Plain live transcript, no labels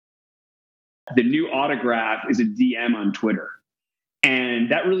the new autograph is a DM on Twitter. And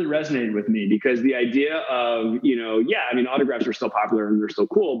that really resonated with me because the idea of, autographs are still popular and they're still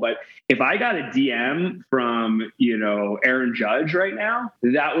cool. But if I got a DM from, Aaron Judge right now,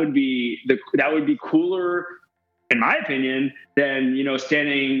 that would be cooler, in my opinion, than,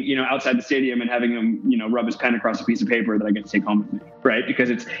 standing, outside the stadium and having him, rub his pen across a piece of paper that I get to take home with me, right? Because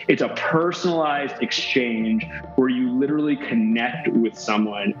it's a personalized exchange where you literally connect with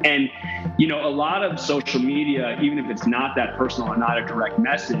someone. And, a lot of social media, even if it's not that personal and not a direct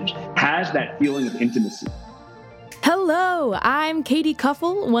message, has that feeling of intimacy. Hello, I'm Katie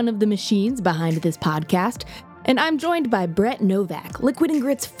Kuffel, one of the machines behind this podcast, and I'm joined by Brett Novak, Liquid &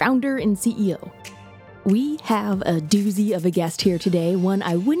 Grit's founder and CEO. We have a doozy of a guest here today, one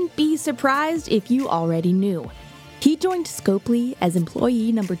I wouldn't be surprised if you already knew. He joined Scopely as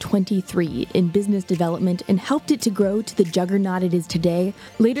employee number 23 in business development and helped it to grow to the juggernaut it is today.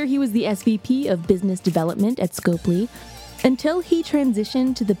 Later, he was the SVP of business development at Scopely until he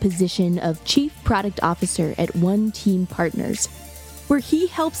transitioned to the position of chief product officer at One Team Partners, where he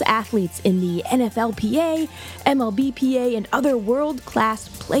helps athletes in the NFLPA, MLBPA, and other world-class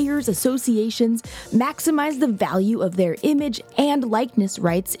players associations maximize the value of their image and likeness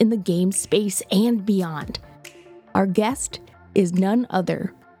rights in the game space and beyond. Our guest is none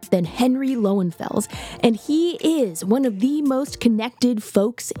other than Henry Lowenfels, and he is one of the most connected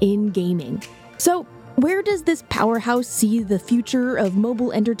folks in gaming. So, where does this powerhouse see the future of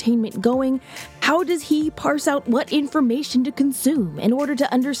mobile entertainment going? How does he parse out what information to consume in order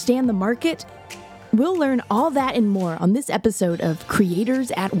to understand the market? We'll learn all that and more on this episode of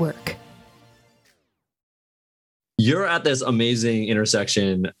Creators at Work. You're at this amazing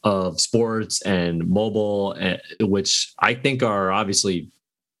intersection of sports and mobile, which I think are obviously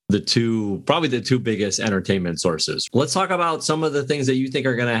probably the two biggest entertainment sources. Let's talk about some of the things that you think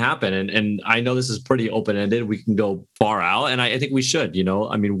are going to happen. And I know this is pretty open-ended. We can go far out, and I think we should,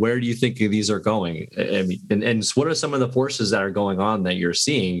 where do you think these are going? And what are some of the forces that are going on that you're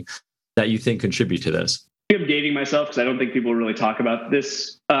seeing that you think contribute to this? I'm dating myself because I don't think people really talk about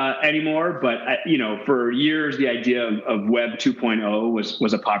this anymore. But for years, the idea of Web 2.0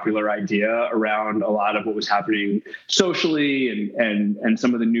 was a popular idea around a lot of what was happening socially and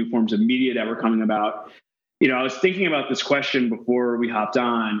some of the new forms of media that were coming about. I was thinking about this question before we hopped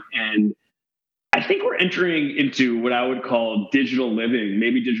on, and I think we're entering into what I would call digital living,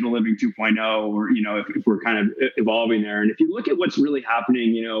 maybe digital living 2.0, or if we're kind of evolving there. And if you look at what's really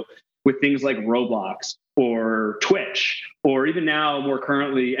happening, with things like Roblox or Twitch, or even now more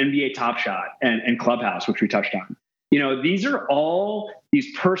currently NBA Top Shot and Clubhouse, which we touched on. These are all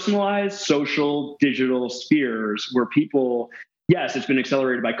these personalized social digital spheres where people, yes, it's been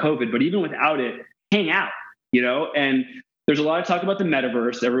accelerated by COVID, but even without it, hang out, and there's a lot of talk about the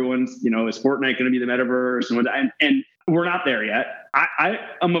metaverse. Everyone's, is Fortnite going to be the metaverse? And we're not there yet. I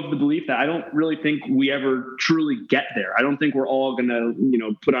am of the belief that I don't really think we ever truly get there. I don't think we're all going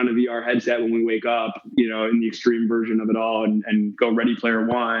to, put on a VR headset when we wake up, in the extreme version of it all and go Ready Player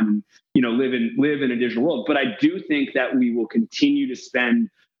One, live in a digital world. But I do think that we will continue to spend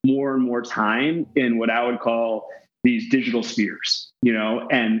more and more time in what I would call these digital spheres,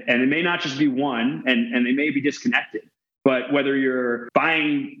 and it may not just be one, and they may be disconnected. But whether you're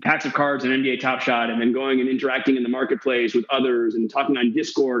buying packs of cards in NBA Top Shot and then going and interacting in the marketplace with others and talking on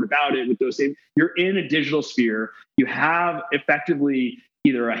Discord about it with those same, you're in a digital sphere. You have effectively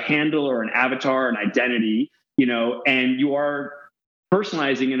either a handle or an avatar, an identity, and you are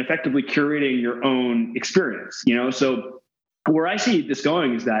personalizing and effectively curating your own experience, So where I see this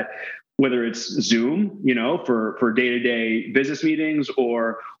going is that whether it's Zoom, for day-to-day business meetings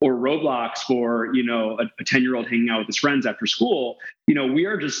or Roblox for, a 10-year-old hanging out with his friends after school, we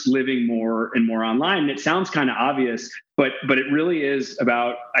are just living more and more online. And it sounds kind of obvious, but it really is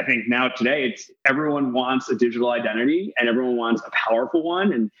about, I think now today, it's everyone wants a digital identity and everyone wants a powerful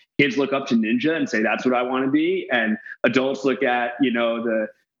one. And kids look up to Ninja and say, that's what I want to be. And adults look at,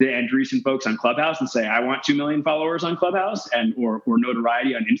 the Andreessen folks on Clubhouse and say, I want 2 million followers on Clubhouse or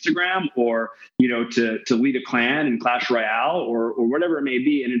notoriety on Instagram, or, to lead a clan in Clash Royale or whatever it may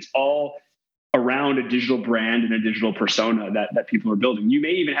be. And it's all around a digital brand and a digital persona that people are building. You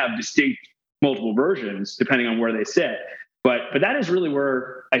may even have distinct multiple versions depending on where they sit. But that is really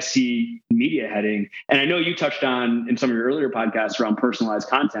where I see media heading. And I know you touched on in some of your earlier podcasts around personalized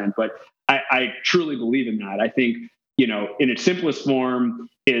content, but I truly believe in that. I think, in its simplest form,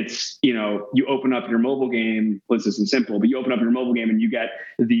 it's, you open up your mobile game, this isn't simple, but you open up your mobile game and you get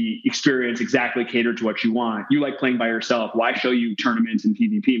the experience exactly catered to what you want. You like playing by yourself. Why show you tournaments and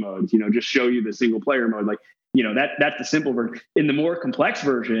PvP modes? Just show you the single player mode. Like, that's the simple version. In the more complex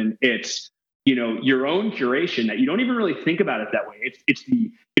version, it's your own curation that you don't even really think about it that way.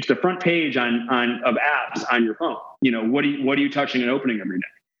 It's the front page of apps on your phone. What are you touching and opening every day?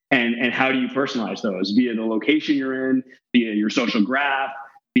 And how do you personalize those via the location you're in, via your social graph,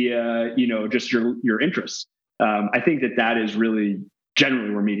 via, just your interests. I think that is really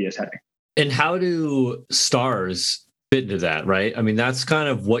generally where media is heading. And how do stars fit into that, right? I mean, that's kind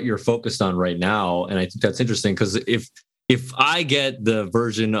of what you're focused on right now. And I think that's interesting because if I get the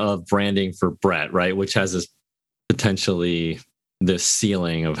version of branding for Brett, right, which has this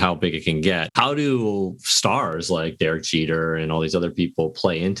ceiling of how big it can get, how do stars like Derek Jeter and all these other people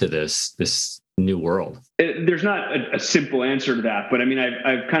play into this new world? There's not a simple answer to that, but I mean,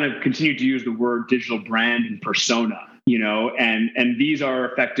 I've kind of continued to use the word digital brand and persona, and these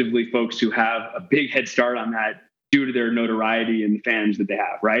are effectively folks who have a big head start on that due to their notoriety and the fans that they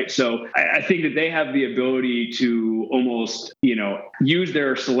have, right? So I think that they have the ability to almost, use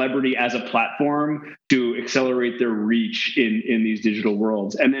their celebrity as a platform to accelerate their reach in these digital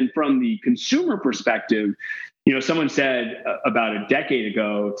worlds. And then from the consumer perspective, someone said about a decade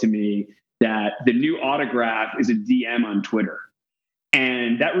ago to me that the new autograph is a DM on Twitter.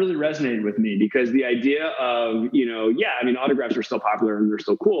 And that really resonated with me because the idea of, autographs are still popular and they're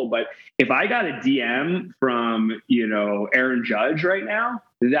still cool. But if I got a DM from, Aaron Judge right now,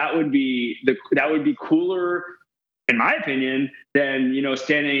 that would be cooler, in my opinion, than,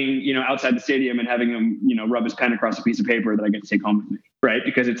 standing, outside the stadium and having him, rub his pen across a piece of paper that I get to take home with me. Right.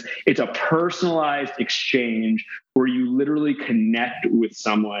 Because it's a personalized exchange where you literally connect with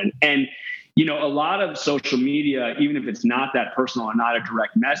someone. And a lot of social media, even if it's not that personal and not a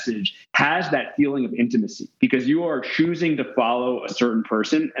direct message, has that feeling of intimacy because you are choosing to follow a certain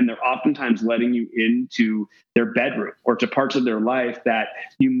person and they're oftentimes letting you into their bedroom or to parts of their life that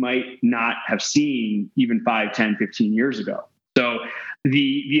you might not have seen even 5, 10, 15 years ago. So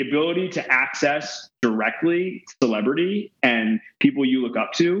the ability to access directly celebrity and people you look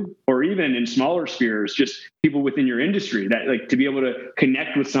up to, or even in smaller spheres, just people within your industry that like to be able to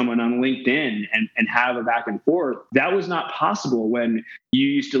connect with someone on LinkedIn and have a back and forth. That was not possible when you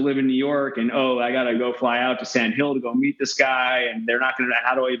used to live in New York and, I got to go fly out to Sand Hill to go meet this guy. And they're not going to,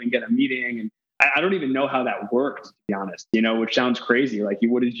 how do I even get a meeting? And I don't even know how that worked, to be honest, which sounds crazy. Like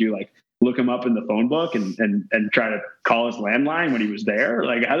what did you look him up in the phone book and try to call his landline when he was there?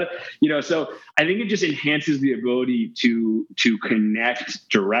 Like, so I think it just enhances the ability to connect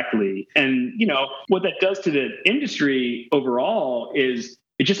directly. And, what that does to the industry overall is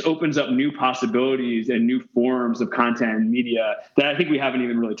it just opens up new possibilities and new forms of content and media that I think we haven't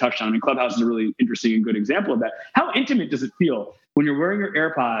even really touched on. I mean, Clubhouse is a really interesting and good example of that. How intimate does it feel when you're wearing your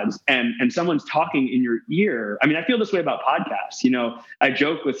AirPods and someone's talking in your ear? I mean, I feel this way about podcasts. I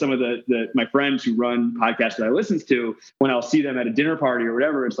joke with some of my friends who run podcasts that I listen to when I'll see them at a dinner party or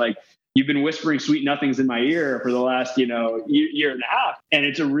whatever. It's like, you've been whispering sweet nothings in my ear for the last, year and a half. And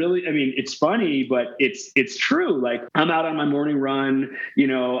it's it's funny, but it's true. Like I'm out on my morning run,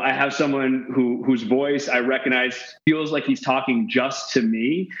 I have someone whose voice I recognize feels like he's talking just to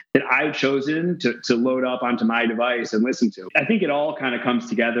me that I've chosen to load up onto my device and listen to. I think it all kind of comes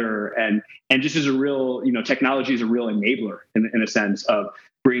together and just as a real, technology is a real enabler in a sense of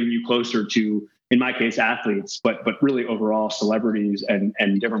bringing you closer to, in my case, athletes, but really overall celebrities and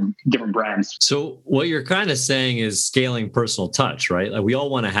different brands. So what you're kind of saying is scaling personal touch, right? Like we all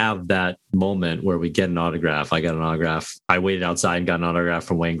want to have that moment where we get an autograph. I got an autograph. I waited outside and got an autograph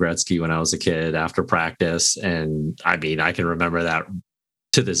from Wayne Gretzky when I was a kid after practice. And I mean, I can remember that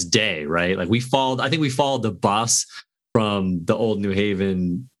to this day, right? Like I think we followed the bus from the old New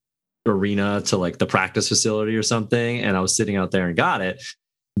Haven arena to like the practice facility or something. And I was sitting out there and got it.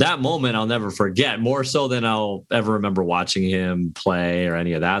 That moment I'll never forget, more so than I'll ever remember watching him play or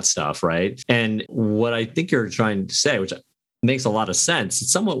any of that stuff, right? And what I think you're trying to say, which makes a lot of sense,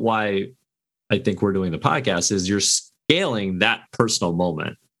 it's somewhat why I think we're doing the podcast, is you're scaling that personal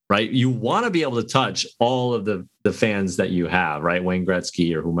moment, right? You want to be able to touch all of the fans that you have, right? Wayne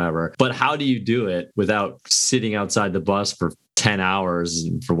Gretzky or whomever. But how do you do it without sitting outside the bus for 10 hours,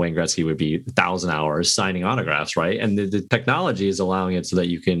 and for Wayne Gretzky would be 1,000 hours signing autographs, right? And the technology is allowing it so that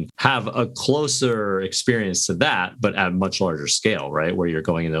you can have a closer experience to that, but at a much larger scale, right? Where you're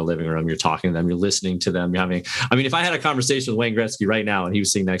going in their living room, you're talking to them, you're listening to them, if I had a conversation with Wayne Gretzky right now and he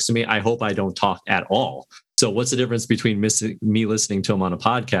was sitting next to me, I hope I don't talk at all. So what's the difference between me listening to him on a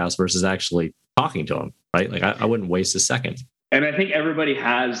podcast versus actually talking to him, right? Like I wouldn't waste a second. And I think everybody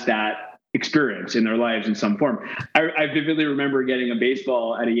has that experience in their lives in some form. I vividly remember getting a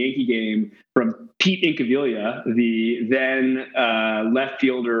baseball at a Yankee game from Pete Incaviglia, the then left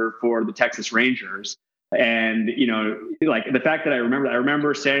fielder for the Texas Rangers. And, like the fact that I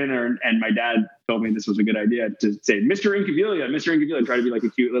remember standing there and my dad told me this was a good idea to say, Mr. Incaviglia, try to be like a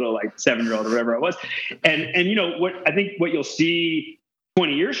cute little like 7-year-old or whatever it was. And what you'll see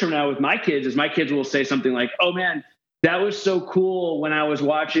 20 years from now with my kids is my kids will say something like, oh man, that was so cool when I was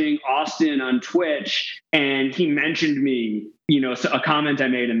watching Austin on Twitch and he mentioned me, a comment I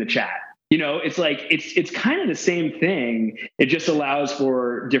made in the chat. It's like, it's kind of the same thing. It just allows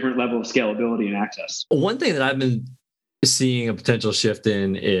for different level of scalability and access. One thing that I've been seeing a potential shift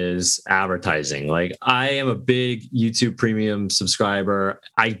in is advertising. Like, I am a big YouTube Premium subscriber.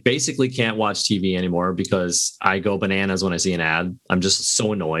 I basically can't watch TV anymore because I go bananas when I see an ad. I'm just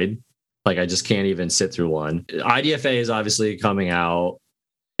so annoyed. Like, I just can't even sit through one. IDFA is obviously coming out,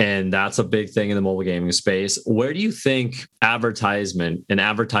 and that's a big thing in the mobile gaming space. Where do you think advertising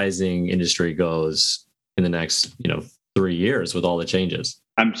industry goes in the next, 3 years with all the changes?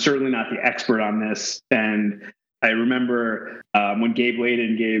 I'm certainly not the expert on this. And I remember when Gabe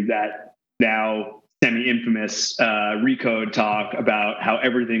Layden gave that now semi-infamous Recode talk about how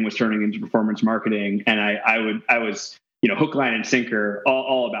everything was turning into performance marketing. And I was hook, line, and sinker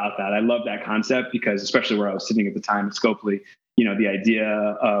all about that. I love that concept because, especially where I was sitting at the time at Scopely, the idea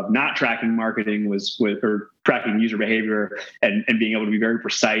of not tracking marketing or tracking user behavior and being able to be very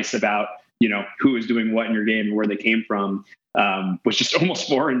precise about, who is doing what in your game and where they came from was just almost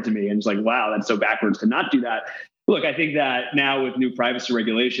foreign to me. And it's like, wow, that's so backwards to not do that. Look, I think that now with new privacy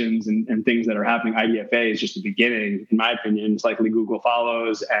regulations and things that are happening, IDFA is just the beginning, in my opinion. It's likely Google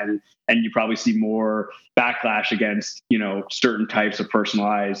follows, and you probably see more backlash against, certain types of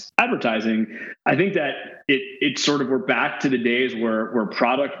personalized advertising. I think that it's sort of, we're back to the days where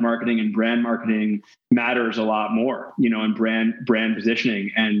product marketing and brand marketing matters a lot more, and brand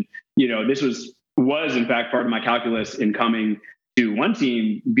positioning. And, this was in fact part of my calculus in coming to One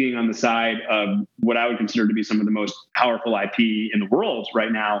Team, being on the side of what I would consider to be some of the most powerful IP in the world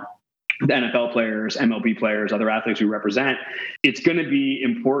right now, the NFL players, MLB players, other athletes we represent. It's going to be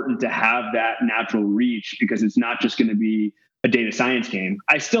important to have that natural reach because it's not just going to be a data science game.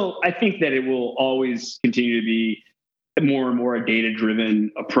 I think that it will always continue to be more and more a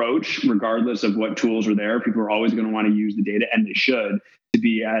data-driven approach, regardless of what tools are there. People are always going to want to use the data, and they should, to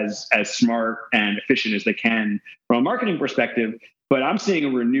be as smart and efficient as they can from a marketing perspective. But I'm seeing a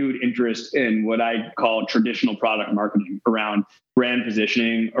renewed interest in what I call traditional product marketing around brand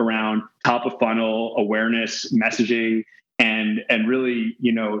positioning, around top of funnel awareness, messaging, and really,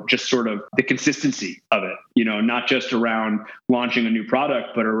 just sort of the consistency of it, not just around launching a new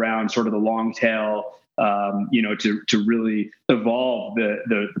product, but around sort of the long tail, to really evolve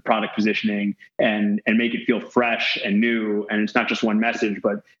the product positioning and make it feel fresh and new. And it's not just one message,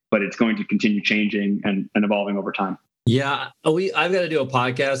 but it's going to continue changing and evolving over time. Yeah, I've got to do a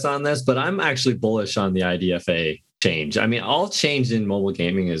podcast on this, but I'm actually bullish on the IDFA change. I mean, all change in mobile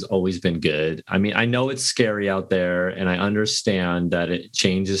gaming has always been good. I mean, I know it's scary out there, and I understand that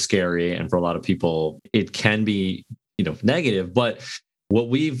change is scary, and for a lot of people, it can be, negative. But what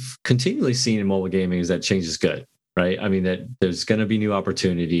we've continually seen in mobile gaming is that change is good, right? I mean, that there's going to be new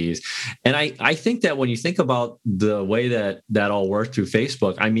opportunities. And I think that when you think about the way that all worked through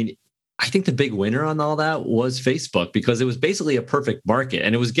Facebook, I mean, I think the big winner on all that was Facebook, because it was basically a perfect market,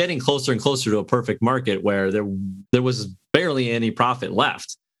 and it was getting closer and closer to a perfect market where there was barely any profit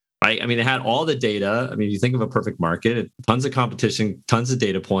left, right? I mean, it had all the data. I mean, you think of a perfect market, tons of competition, tons of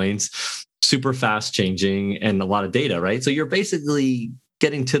data points, super fast changing, and a lot of data, right? So you're basically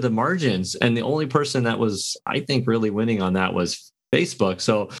getting to the margins. And the only person that was, I think, really winning on that was Facebook.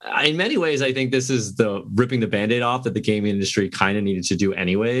 So in many ways, I think this is the ripping the Band-Aid off that the gaming industry kind of needed to do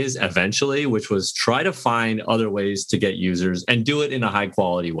anyways, eventually, which was try to find other ways to get users and do it in a high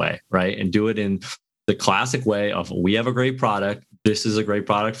quality way, right? And do it in the classic way of, we have a great product. This is a great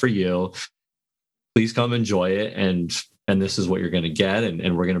product for you. Please come enjoy it. And this is what you're going to get.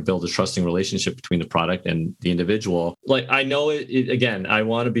 And we're going to build a trusting relationship between the product and the individual. Like, I know again, I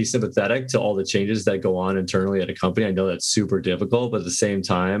want to be sympathetic to all the changes that go on internally at a company. I know that's super difficult, but at the same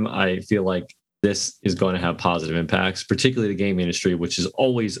time, I feel like this is going to have positive impacts, particularly the gaming industry, which is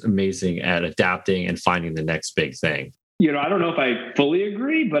always amazing at adapting and finding the next big thing. I don't know if I fully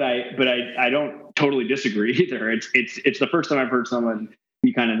agree, but I don't totally disagree either. It's the first time I've heard someone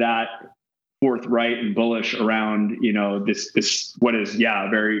be kind of that forthright and bullish around, this what is, a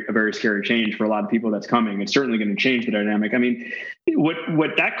very scary change for a lot of people that's coming. It's certainly going to change the dynamic. I mean,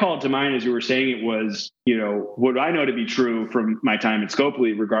 what that called to mind as you were saying it was, what I know to be true from my time at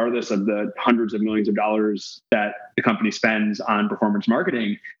Scopely, regardless of the hundreds of millions of dollars that the company spends on performance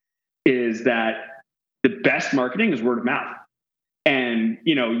marketing, is that the best marketing is word of mouth. And,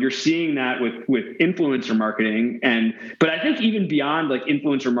 you're seeing that with influencer marketing. But I think even beyond like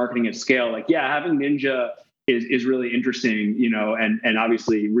influencer marketing at scale, like, yeah, having Ninja is really interesting, and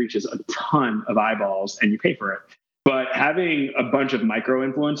obviously reaches a ton of eyeballs and you pay for it. But having a bunch of micro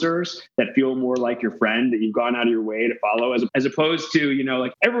influencers that feel more like your friend that you've gone out of your way to follow, as opposed to,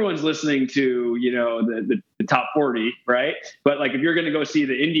 like everyone's listening to, the top 40, right? But like if you're going to go see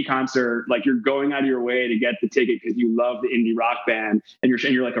the indie concert, like you're going out of your way to get the ticket because you love the indie rock band and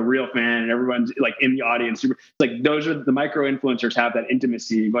you're like a real fan and everyone's like in the audience. Like those are the micro influencers have that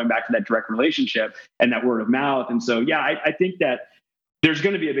intimacy, going back to that direct relationship and that word of mouth. And so, yeah, I think that there's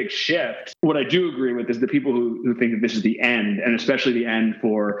going to be a big shift. What I do agree with is the people who think that this is the end, and especially the end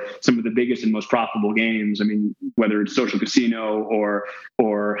for some of the biggest and most profitable games. I mean, whether it's social casino or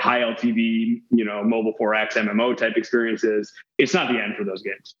high LTV, mobile 4X MMO type experiences, it's not the end for those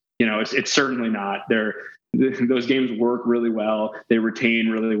games. It's certainly not. Those games work really well. They retain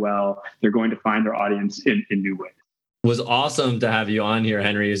really well. They're going to find their audience in new ways. Was awesome to have you on here,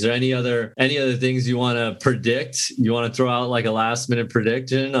 Henry. Is there any other things you want to predict? You want to throw out like a last minute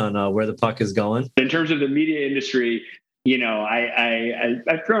prediction on where the puck is going? In terms of the media industry,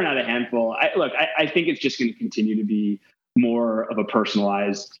 I've thrown out a handful. I think it's just going to continue to be more of a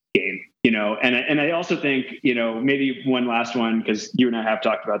personalized game, and I also think, maybe one last one, because you and I have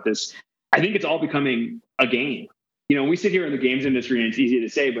talked about this. I think it's all becoming a game. We sit here in the games industry and it's easy to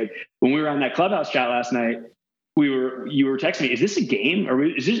say, but when we were on that Clubhouse chat last night, you were texting me, is this a game? Or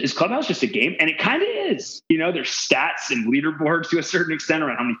is Clubhouse just a game? And it kind of is. There's stats and leaderboards to a certain extent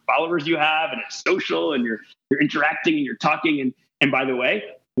around how many followers you have, and it's social, and you're interacting and you're talking. And by the way,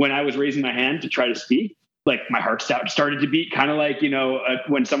 when I was raising my hand to try to speak, like my heart started to beat, kind of like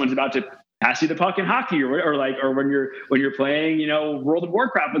when someone's about to pass you the puck in hockey, or when you're playing World of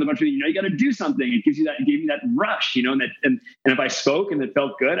Warcraft with a bunch of you got to do something. It gave me that rush, and if I spoke and it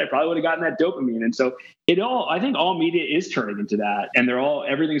felt good, I probably would have gotten that dopamine. And so I think all media is turning into that, and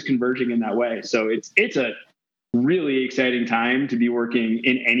everything's converging in that way. So it's a really exciting time to be working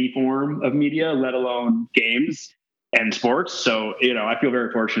in any form of media, let alone games and sports. So I feel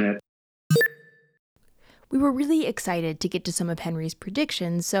very fortunate. We were really excited to get to some of Henry's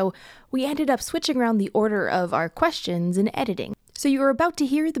predictions, so we ended up switching around the order of our questions in editing. So you are about to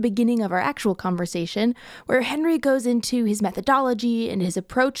hear the beginning of our actual conversation, where Henry goes into his methodology and his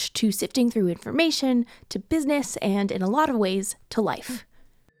approach to sifting through information, to business, and in a lot of ways, to life.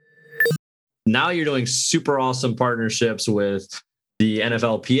 Now you're doing super awesome partnerships with the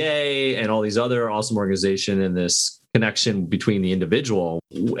NFLPA and all these other awesome organizations in this connection between the individual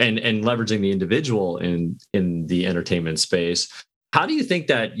and leveraging the individual in the entertainment space. How do you think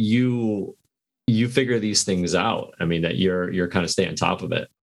that you figure these things out? I mean, that you're kind of staying on top of it.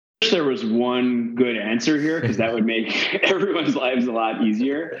 I wish there was one good answer here, because that would make everyone's lives a lot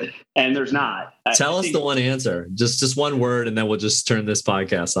easier. And there's not. Tell us the one answer, just one word, and then we'll just turn this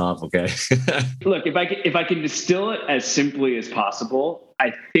podcast off. Okay. Look, if I can distill it as simply as possible,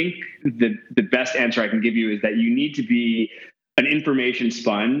 I think the best answer I can give you is that you need to be an information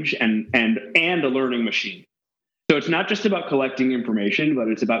sponge and a learning machine. So it's not just about collecting information, but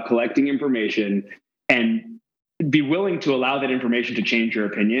it's about collecting information and be willing to allow that information to change your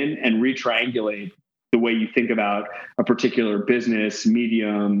opinion and retriangulate the way you think about a particular business,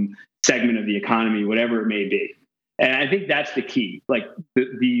 medium, segment of the economy, whatever it may be. And I think that's the key. Like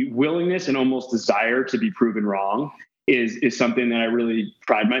the willingness and almost desire to be proven wrong is something that I really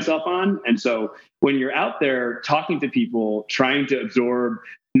pride myself on. And so when you're out there talking to people, trying to absorb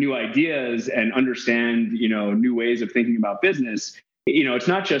new ideas and understand, new ways of thinking about business, it's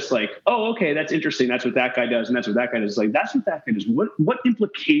not just like, oh, okay, that's interesting. That's what that guy does. And that's what that guy does. Like, that's what that guy does. What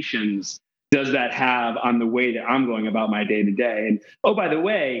implications does that have on the way that I'm going about my day to day? And oh, by the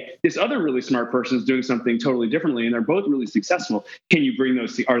way, this other really smart person is doing something totally differently, and they're both really successful. Can you bring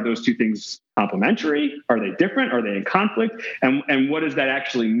are those two things complementary? Are they different? Are they in conflict? And what does that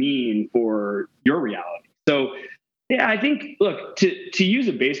actually mean for your reality? So yeah, I think, look, to use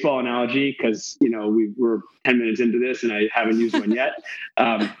a baseball analogy, because, we're 10 minutes into this and I haven't used one yet,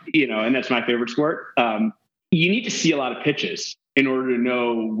 and that's my favorite sport. You need to see a lot of pitches in order to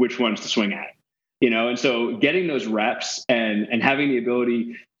know which ones to swing at, and so getting those reps and having the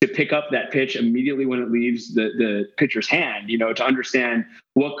ability to pick up that pitch immediately when it leaves the pitcher's hand, to understand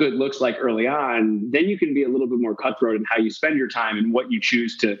what good looks like early on, then you can be a little bit more cutthroat in how you spend your time and what you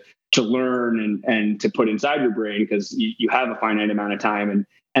choose to learn and to put inside your brain, because you have a finite amount of time and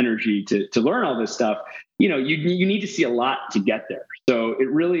energy to learn all this stuff. You need to see a lot to get there. So it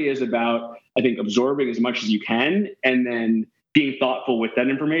really is about, I think, absorbing as much as you can and then being thoughtful with that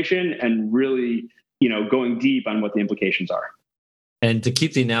information and really, going deep on what the implications are. And to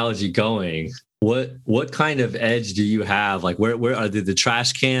keep the analogy going, what kind of edge do you have? Like where are the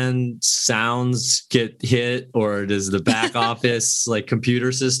trash can sounds get hit, or does the back office like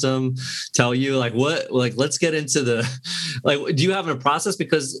computer system tell you like what, like let's get into the, like, do you have a process?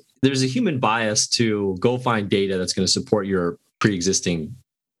 Because there's a human bias to go find data that's going to support your pre-existing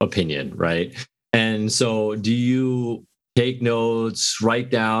opinion, right? And so do you take notes, write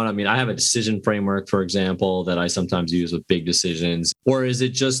down? I mean, I have a decision framework, for example, that I sometimes use with big decisions. Or is it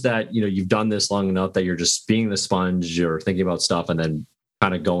just that, you've done this long enough that you're just being the sponge, you're thinking about stuff and then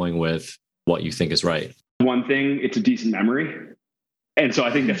kind of going with what you think is right? One thing, it's a decent memory. And so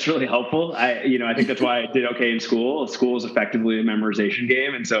I think that's really helpful. I think that's why I did okay in school. School is effectively a memorization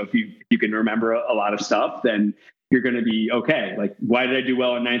game. And so if you can remember a lot of stuff, then you're going to be okay. Like, why did I do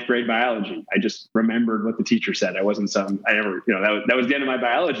well in 9th grade biology? I just remembered what the teacher said. I wasn't that was the end of my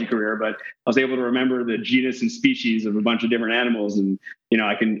biology career, but I was able to remember the genus and species of a bunch of different animals. And,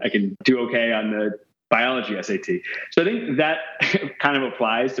 I can do okay on the biology SAT. So I think that kind of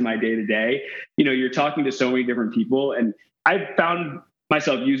applies to my day to day. You're talking to so many different people, and I've found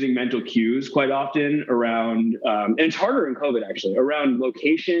myself using mental cues quite often around, and it's harder in COVID actually, around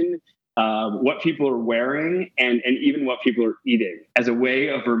location, what people are wearing, and even what people are eating as a way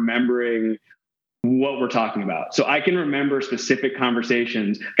of remembering what we're talking about. So I can remember specific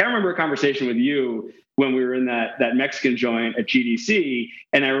conversations. I remember a conversation with you when we were in that Mexican joint at GDC,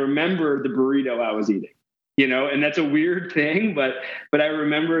 and I remember the burrito I was eating. And that's a weird thing, but I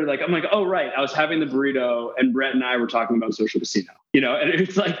remember I'm like, oh, right. I was having the burrito and Brett and I were talking about Social Casino, and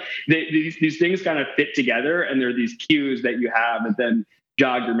it's like these things kind of fit together, and there are these cues that you have that then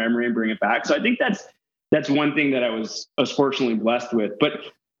jog your memory and bring it back. So I think that's one thing that I was fortunately blessed with. But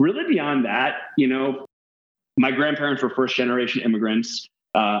really beyond that, my grandparents were first generation immigrants.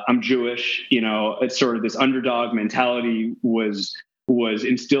 I'm Jewish, it's sort of this underdog mentality was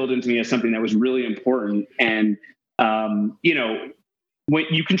instilled into me as something that was really important. And, when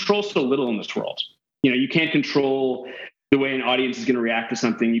you control so little in this world, you can't control the way an audience is going to react to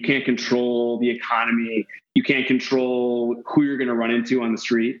something. You can't control the economy. You can't control who you're going to run into on the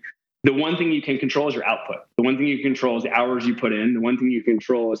street. The one thing you can control is your output. The one thing you control is the hours you put in. The one thing you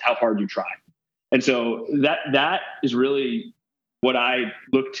control is how hard you try. And so that is really what I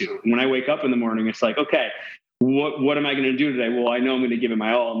look to. When I wake up in the morning, it's like, okay, what am I going to do today? Well, I know I'm going to give it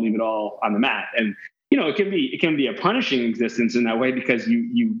my all and leave it all on the mat. And it can be a punishing existence in that way, because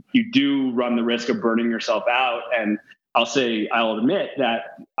you do run the risk of burning yourself out. And I'll admit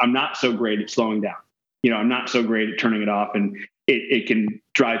that I'm not so great at slowing down. I'm not so great at turning it off, and it can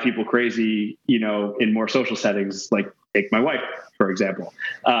drive people crazy, in more social settings, like take my wife, for example.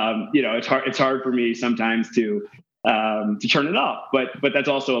 It's hard for me sometimes to turn it off, but that's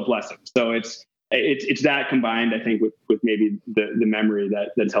also a blessing. So it's that combined, I think, with maybe the memory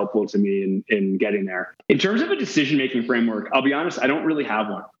that's helpful to me in getting there. In terms of a decision-making framework, I'll be honest, I don't really have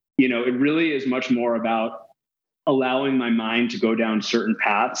one. It really is much more about allowing my mind to go down certain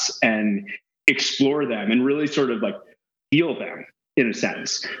paths and explore them and really sort of feel them in a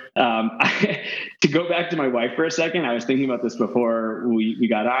sense. To go back to my wife for a second, I was thinking about this before we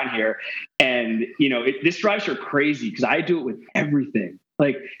got on here, and this drives her crazy because I do it with everything.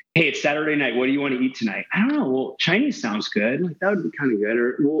 Like, hey, it's Saturday night. What do you want to eat tonight? I don't know. Well, Chinese sounds good. That would be kind of good.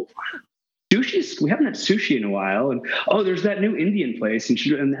 Or, well, sushi. We haven't had sushi in a while. And there's that new Indian place,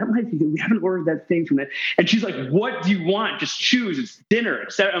 and that might be. We haven't ordered that thing from that. And she's like, "What do you want? Just choose. It's dinner."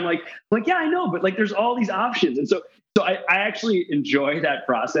 I'm like, yeah, I know, but there's all these options. And so I actually enjoy that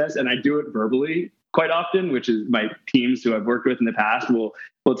process, and I do it verbally quite often, which is my teams who I've worked with in the past will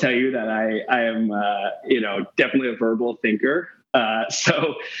tell you that I am definitely a verbal thinker.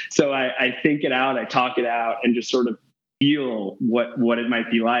 So I think it out, I talk it out, and just sort of feel what it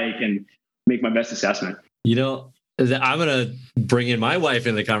might be like and make my best assessment. I'm going to bring in my wife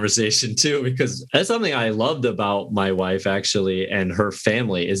in the conversation too, because that's something I loved about my wife actually, and her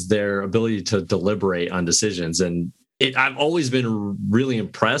family, is their ability to deliberate on decisions. And I've always been really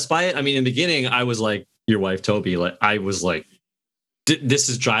impressed by it. I mean, in the beginning, I was like your wife, Toby, I was like, this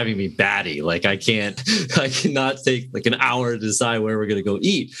is driving me batty. I cannot take an hour to decide where we're going to go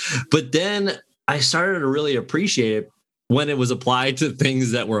eat. But then I started to really appreciate it when it was applied to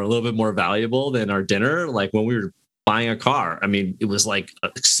things that were a little bit more valuable than our dinner. Like when we were buying a car, I mean, it was like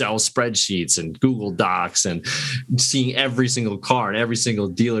Excel spreadsheets and Google Docs and seeing every single car and every single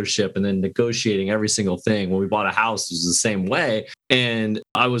dealership and then negotiating every single thing. When we bought a house, it was the same way. And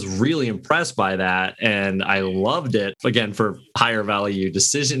I was really impressed by that. And I loved it, again, for higher value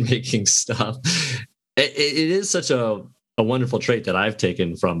decision-making stuff. It is such a a wonderful trait that I've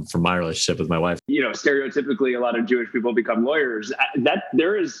taken from my relationship with my wife. Stereotypically, a lot of Jewish people become lawyers. That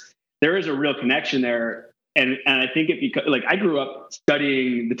there is a real connection there. And I think I grew up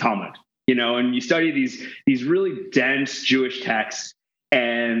studying the Talmud, and you study these really dense Jewish texts,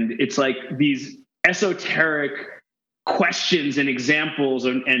 and it's like these esoteric questions and examples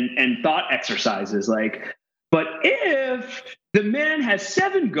and thought exercises. Like, but if the man has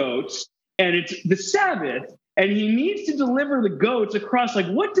 7 goats and it's the Sabbath and he needs to deliver the goats across, like,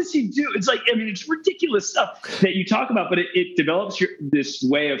 what does he do? It's like, it's ridiculous stuff that you talk about, but it develops this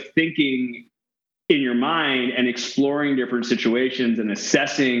way of thinking in your mind and exploring different situations and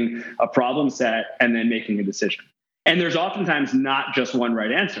assessing a problem set and then making a decision. And there's oftentimes not just one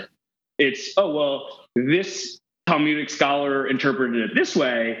right answer. It's, this Talmudic scholar interpreted it this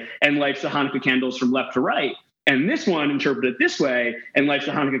way and lights the Hanukkah candles from left to right. And this one interpreted it this way and lights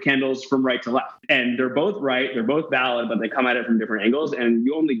the Hanukkah candles from right to left. And they're both right, they're both valid, but they come at it from different angles. And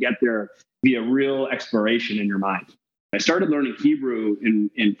you only get there via real exploration in your mind. I started learning Hebrew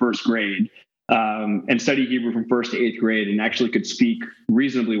in first grade. And studied Hebrew from 1st to 8th grade, and actually could speak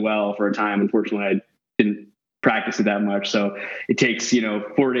reasonably well for a time. Unfortunately, I didn't practice it that much. So it takes,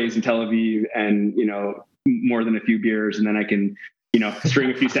 4 days in Tel Aviv and, more than a few beers, and then I can,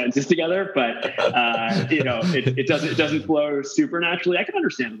 string a few sentences together. But, it doesn't flow super naturally. I can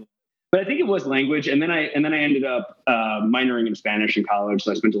understand it, but I think it was language. And then I ended up minoring in Spanish in college.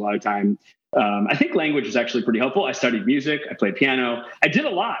 So I spent a lot of time. I think language is actually pretty helpful. I studied music. I played piano. I did a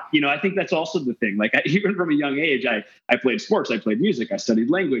lot. I think that's also the thing. Like, even from a young age, I played sports. I played music. I studied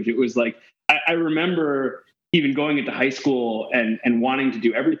language. It was like, I remember even going into high school and wanting to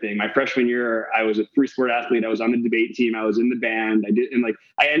do everything. My freshman year, I was a 3-sport athlete. I was on the debate team. I was in the band.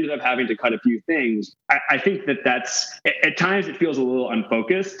 I ended up having to cut a few things. I think that's, at times it feels a little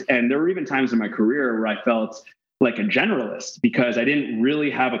unfocused. And there were even times in my career where I felt like a generalist because I didn't really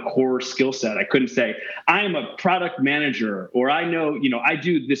have a core skill set. I couldn't say I am a product manager, or I know, I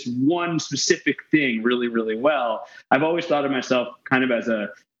do this one specific thing really, really well. I've always thought of myself kind of as a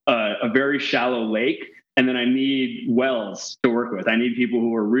very shallow lake. And then I need wells to work with. I need people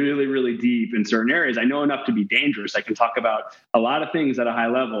who are really, really deep in certain areas. I know enough to be dangerous. I can talk about a lot of things at a high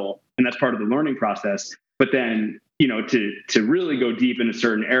level, and that's part of the learning process. But then, to really go deep in a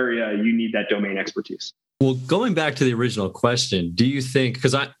certain area, you need that domain expertise. Well, going back to the original question, do you think,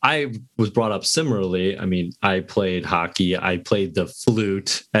 because I was brought up similarly. I played hockey. I played the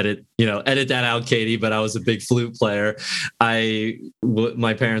flute. Edit that out, Katie, but I was a big flute player.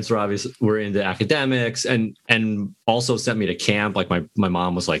 My parents were into academics and also sent me to camp. Like my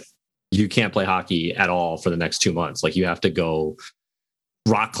mom was like, you can't play hockey at all for the next 2 months. Like, you have to go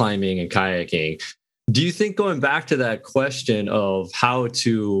rock climbing and kayaking. Do you think, going back to that question of how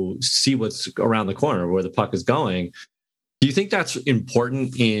to see what's around the corner, where the puck is going, do you think that's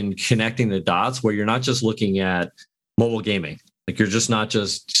important in connecting the dots where you're not just looking at mobile gaming? Like, you're just not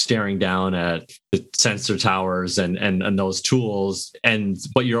just staring down at the sensor towers and those tools,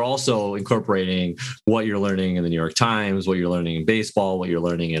 but you're also incorporating what you're learning in the New York Times, what you're learning in baseball, what you're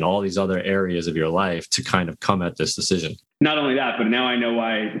learning in all these other areas of your life to kind of come at this decision. Not only that, but now I know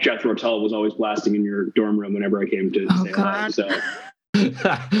why Jethro Tull was always blasting in your dorm room whenever I came to say hello. So.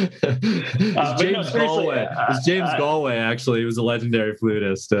 James Galway, actually. He was a legendary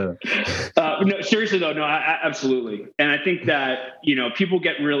flutist. No, seriously though, no, absolutely. And I think that, people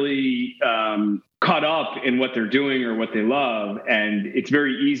get really caught up in what they're doing or what they love. And it's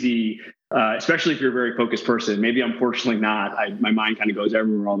very easy, especially if you're a very focused person. Maybe I'm fortunately not. My mind kind of goes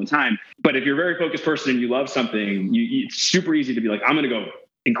everywhere all the time. But if you're a very focused person and you love something, it's super easy to be like, I'm going to go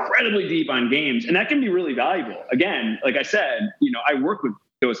incredibly deep on games. And that can be really valuable. Again, like I said, I work with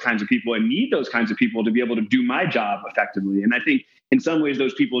those kinds of people and need those kinds of people to be able to do my job effectively. And I think in some ways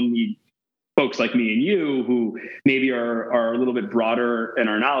those people need folks like me and you who maybe are a little bit broader in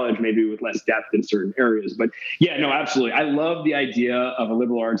our knowledge, maybe with less depth in certain areas. But yeah, no, absolutely. I love the idea of a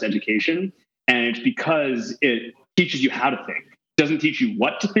liberal arts education. And it's because it teaches you how to think. Doesn't teach you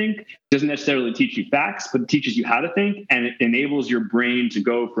what to think, doesn't necessarily teach you facts, but it teaches you how to think, and it enables your brain to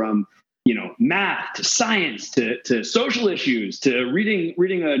go from, math to science to social issues to reading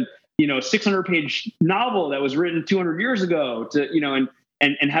a 600-page novel that was written 200 years ago to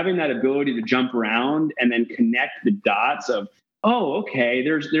and having that ability to jump around and then connect the dots of, oh, okay,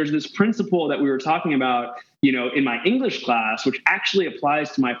 there's this principle that we were talking about, in my English class, which actually applies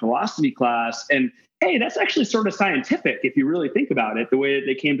to my philosophy class. And hey, that's actually sort of scientific if you really think about it, the way that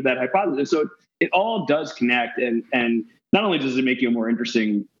they came to that hypothesis. So it all does connect. And not only does it make you a more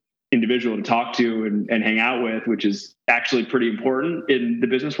interesting individual to talk to and hang out with, which is actually pretty important in the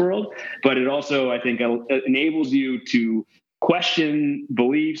business world. But it also, I think, enables you to question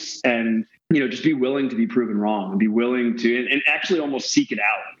beliefs and, just be willing to be proven wrong and be willing to, and actually almost seek it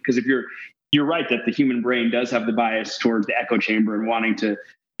out. Because if you're right that the human brain does have the bias towards the echo chamber and wanting to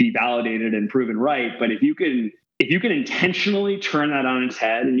be validated and proven right. But if you can intentionally turn that on its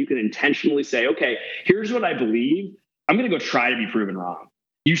head and you can intentionally say, okay, here's what I believe, I'm going to go try to be proven wrong.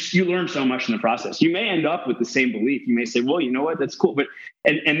 You learn so much in the process. You may end up with the same belief. You may say, well, you know what, that's cool. But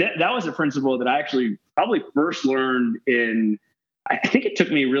that was a principle that I actually probably first learned in, I think it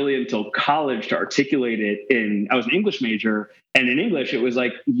took me really until college to articulate it. I was an English major, and in English, it was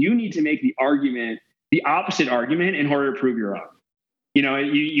like, you need to make the opposite argument in order to prove your own.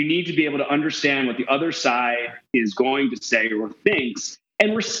 You need to be able to understand what the other side is going to say or thinks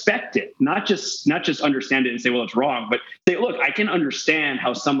and respect it, not just understand it and say, well, it's wrong, but say, look, I can understand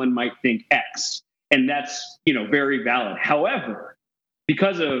how someone might think X, and that's, very valid. However,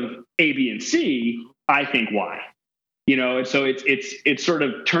 because of A, B, and C, I think Y. And so it sort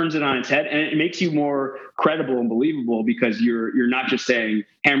of turns it on its head, and it makes you more credible and believable because you're not just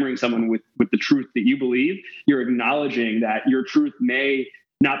hammering someone with the truth that you believe. You're acknowledging that your truth may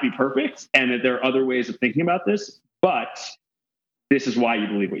not be perfect and that there are other ways of thinking about this, but this is why you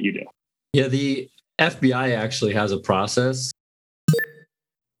believe what you do. Yeah, the FBI actually has a process.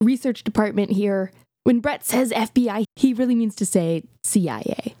 Research department here. When Brett says FBI, he really means to say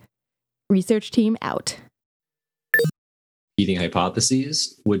CIA. Research team out. Eating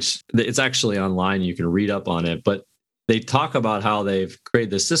hypotheses, which it's actually online. You can read up on it, but they talk about how they've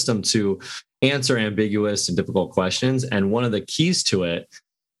created this system to answer ambiguous and difficult questions. And one of the keys to it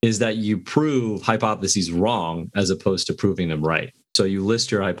is that you prove hypotheses wrong as opposed to proving them right. So you list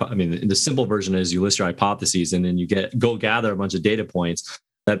the simple version is you list your hypotheses and then you go gather a bunch of data points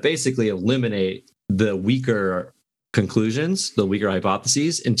that basically eliminate the weaker conclusions, the weaker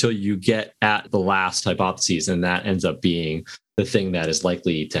hypotheses, until you get at the last hypotheses. And that ends up being the thing that is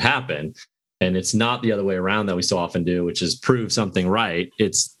likely to happen. And it's not the other way around that we so often do, which is prove something right.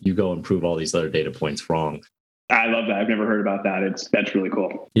 It's you go and prove all these other data points wrong. I love that. I've never heard about that. That's really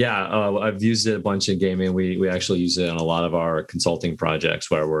cool. Yeah, I've used it a bunch in gaming. We actually use it on a lot of our consulting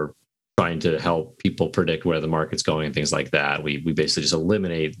projects where we're trying to help people predict where the market's going and things like that. We basically just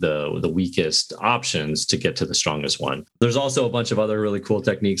eliminate the weakest options to get to the strongest one. There's also a bunch of other really cool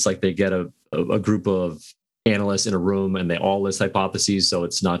techniques, like they get a group of analysts in a room and they all list hypotheses. So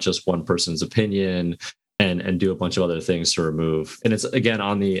it's not just one person's opinion, and do a bunch of other things to remove. And it's, again,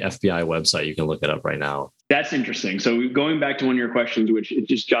 on the FBI website. You can look it up right now. That's interesting. So going back to one of your questions, which it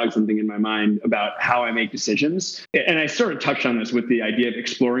just jogged something in my mind about how I make decisions. And I sort of touched on this with the idea of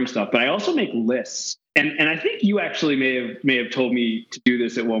exploring stuff, but I also make lists. And I think you actually may have told me to do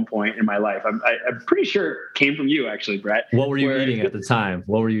this at one point in my life. I'm pretty sure it came from you, actually, Brett. What were you eating at the time?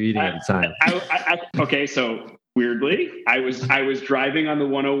 Okay, so weirdly, I was driving on the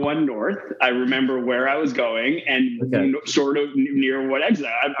 101 North. I remember where I was going and sort of near what exit.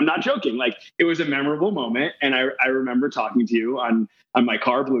 I'm not joking. Like, it was a memorable moment, and I remember talking to you on my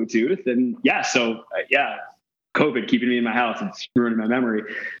car Bluetooth. And COVID keeping me in my house, it's ruining my memory.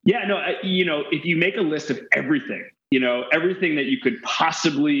 Yeah, no, if you make a list of everything, everything that you could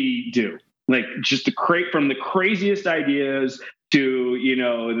possibly do, like just from the craziest ideas to,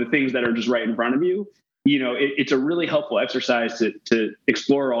 the things that are just right in front of you, it's a really helpful exercise to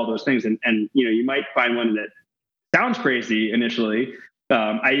explore all those things. And you might find one that sounds crazy initially.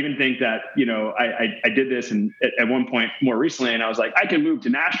 I even think that, I did this and at one point more recently, and I was like, I can move to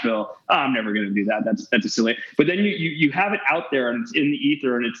Nashville. Oh, I'm never going to do that. That's a silly. But then you have it out there and it's in the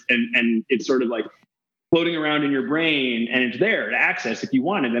ether and it's sort of like floating around in your brain, and it's there to access if you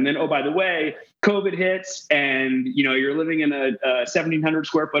want it. And then, oh, by the way, COVID hits and, you're living in a 1,700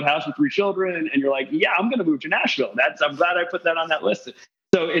 square foot house with 3 children. And you're like, yeah, I'm going to move to Nashville. I'm glad I put that on that list.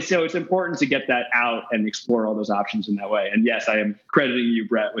 So it's important to get that out and explore all those options in that way. And yes, I am crediting you,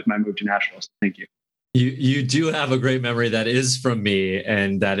 Brett, with my move to Nashville. So thank you. You do have a great memory that is from me,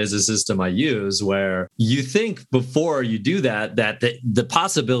 and that is a system I use where you think before you do that the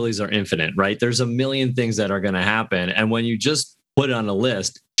possibilities are infinite, right? There's a million things that are going to happen. And when you just put it on a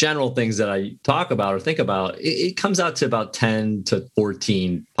list, general things that I talk about or think about, it comes out to about 10 to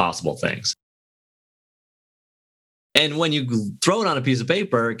 14 possible things. And when you throw it on a piece of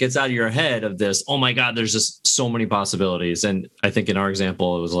paper, it gets out of your head of this, oh my God, there's just so many possibilities. And I think in our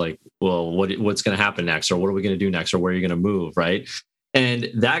example, it was like, well, what's going to happen next? Or what are we going to do next? Or where are you going to move? Right. And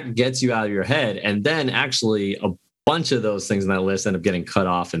that gets you out of your head. And then actually a bunch of those things on that list end up getting cut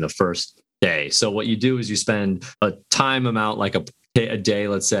off in the first day. So what you do is you spend a time amount, like a a day,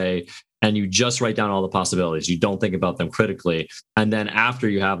 let's say, and you just write down all the possibilities. You don't think about them critically. And then after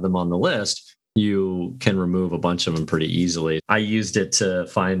you have them on the list, you can remove a bunch of them pretty easily. I used it to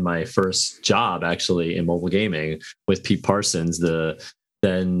find my first job actually in mobile gaming with Pete Parsons, he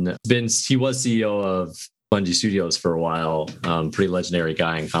was CEO of Bungie Studios for a while, pretty legendary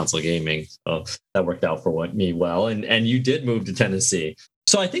guy in console gaming. So that worked out for me well. And you did move to Tennessee.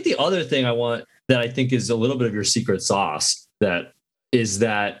 So I think the other thing that I think is a little bit of your secret sauce that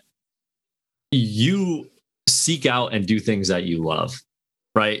you seek out and do things that you love,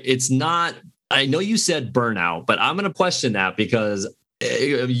 right? It's not, I know you said burnout, but I'm going to question that because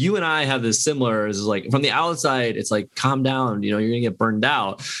you and I have this similar, is like from the outside, it's like, calm down, you're going to get burned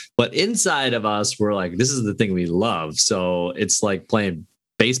out. But inside of us, we're like, this is the thing we love. So it's like playing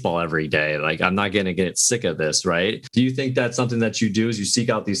baseball every day. Like, I'm not going to get sick of this, right? Do you think that's something that you do, is you seek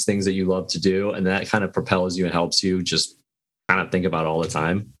out these things that you love to do, and that kind of propels you and helps you just kind of think about it all the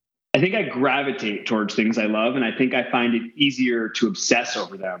time? I think I gravitate towards things I love, and I think I find it easier to obsess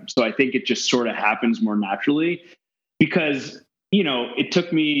over them. So I think it just sort of happens more naturally because, it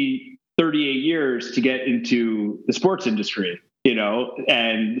took me 38 years to get into the sports industry,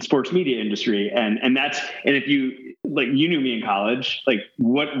 and the sports media industry. And if you knew me in college, like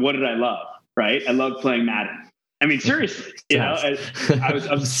what did I love? Right. I loved playing Madden. I mean, seriously, I was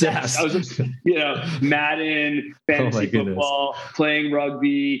obsessed. I was, Madden, fantasy football, playing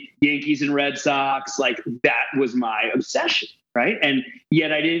rugby, Yankees and Red Sox. Like that was my obsession, right? And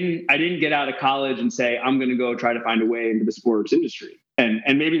yet I didn't get out of college and say I'm going to go try to find a way into the sports industry.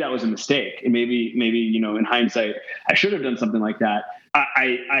 And maybe that was a mistake. And maybe in hindsight, I should have done something like that.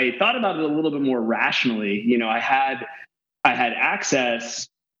 I thought about it a little bit more rationally. I had access.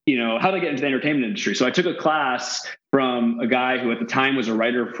 How to get into the entertainment industry. So I took a class from a guy who at the time was a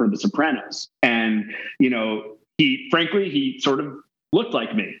writer for The Sopranos. And, he sort of looked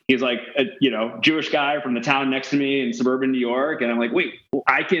like me. He's like a, Jewish guy from the town next to me in suburban New York. And I'm like, wait,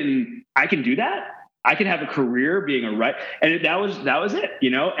 I can do that. I can have a career being a writer. And that was it,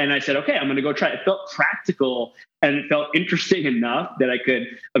 and I said, okay, I'm going to go try. It felt practical and it felt interesting enough that I could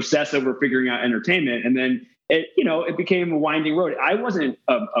obsess over figuring out entertainment. And then it became a winding road. I wasn't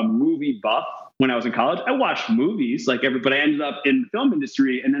a movie buff when I was in college. I watched movies like but I ended up in the film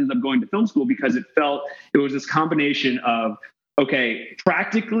industry and ended up going to film school because it was this combination of, okay,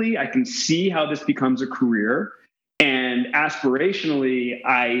 practically I can see how this becomes a career, and aspirationally,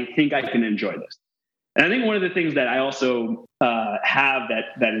 I think I can enjoy this. And I think one of the things that I also have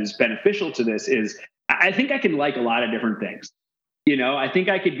that is beneficial to this is I think I can like a lot of different things. I think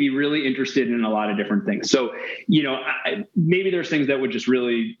I could be really interested in a lot of different things. So, maybe there's things that would just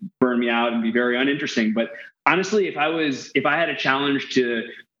really burn me out and be very uninteresting. But honestly, if I had a challenge to,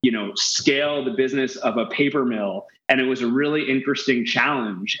 scale the business of a paper mill, and it was a really interesting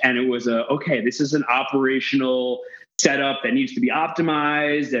challenge, and it was this is an operational setup that needs to be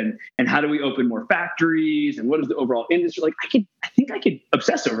optimized, and how do we open more factories, and what is the overall industry like? I think I could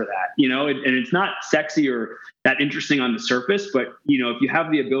obsess over that, and it's not sexy or that interesting on the surface, but if you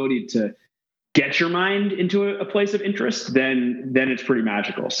have the ability to get your mind into a place of interest, then it's pretty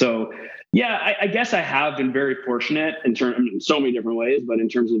magical. So yeah, I guess I have been very fortunate in so many different ways, but in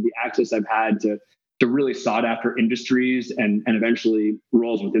terms of the access I've had to really sought after industries and eventually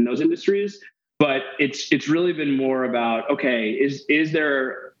roles within those industries. But it's really been more about, okay, is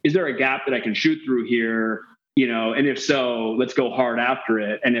there a gap that I can shoot through here? And if so, let's go hard after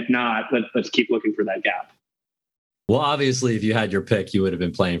it. And if not, let's keep looking for that gap. Well, obviously, if you had your pick, you would have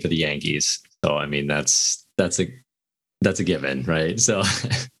been playing for the Yankees. So, I mean, that's a given, right? So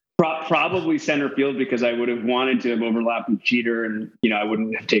probably center field, because I would have wanted to have overlapped with Jeter, and I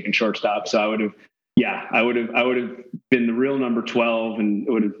wouldn't have taken shortstop. So I would have been the real number 12 and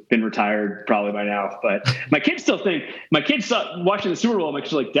would have been retired probably by now. But my kids watching the Super Bowl, my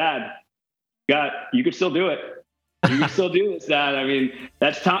kids are like, Dad, you could still do it. You can still do this, Dad. I mean,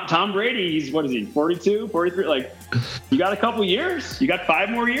 that's Tom Brady. He's, 42, 43? Like, you got a couple years. You got 5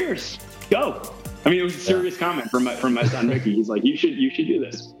 more years. Go. I mean, it was a serious comment from my son, Mickey. He's like, you should do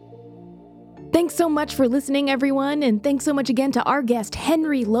this. Thanks so much for listening, everyone, and thanks so much again to our guest,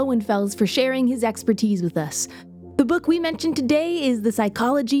 Henry Lowenfels, for sharing his expertise with us. The book we mentioned today is The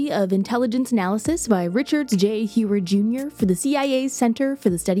Psychology of Intelligence Analysis by Richard J. Heward Jr. for the CIA's Center for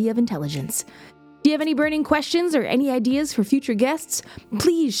the Study of Intelligence. Do you have any burning questions or any ideas for future guests?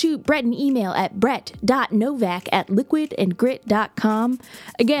 Please shoot Brett an email at brett.novak@liquidandgrit.com.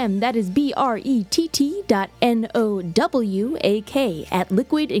 Again, that is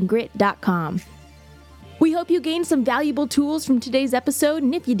brett.nowak@liquidandgrit.com. We hope you gained some valuable tools from today's episode,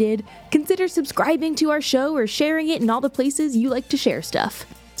 and if you did, consider subscribing to our show or sharing it in all the places you like to share stuff.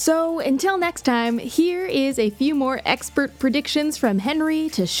 So until next time, here is a few more expert predictions from Henry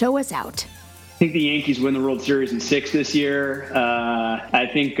to show us out. I think the Yankees win the World Series in 6 this year. I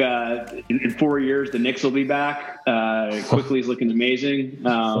think in 4 years, the Knicks will be back. Quickly is looking amazing.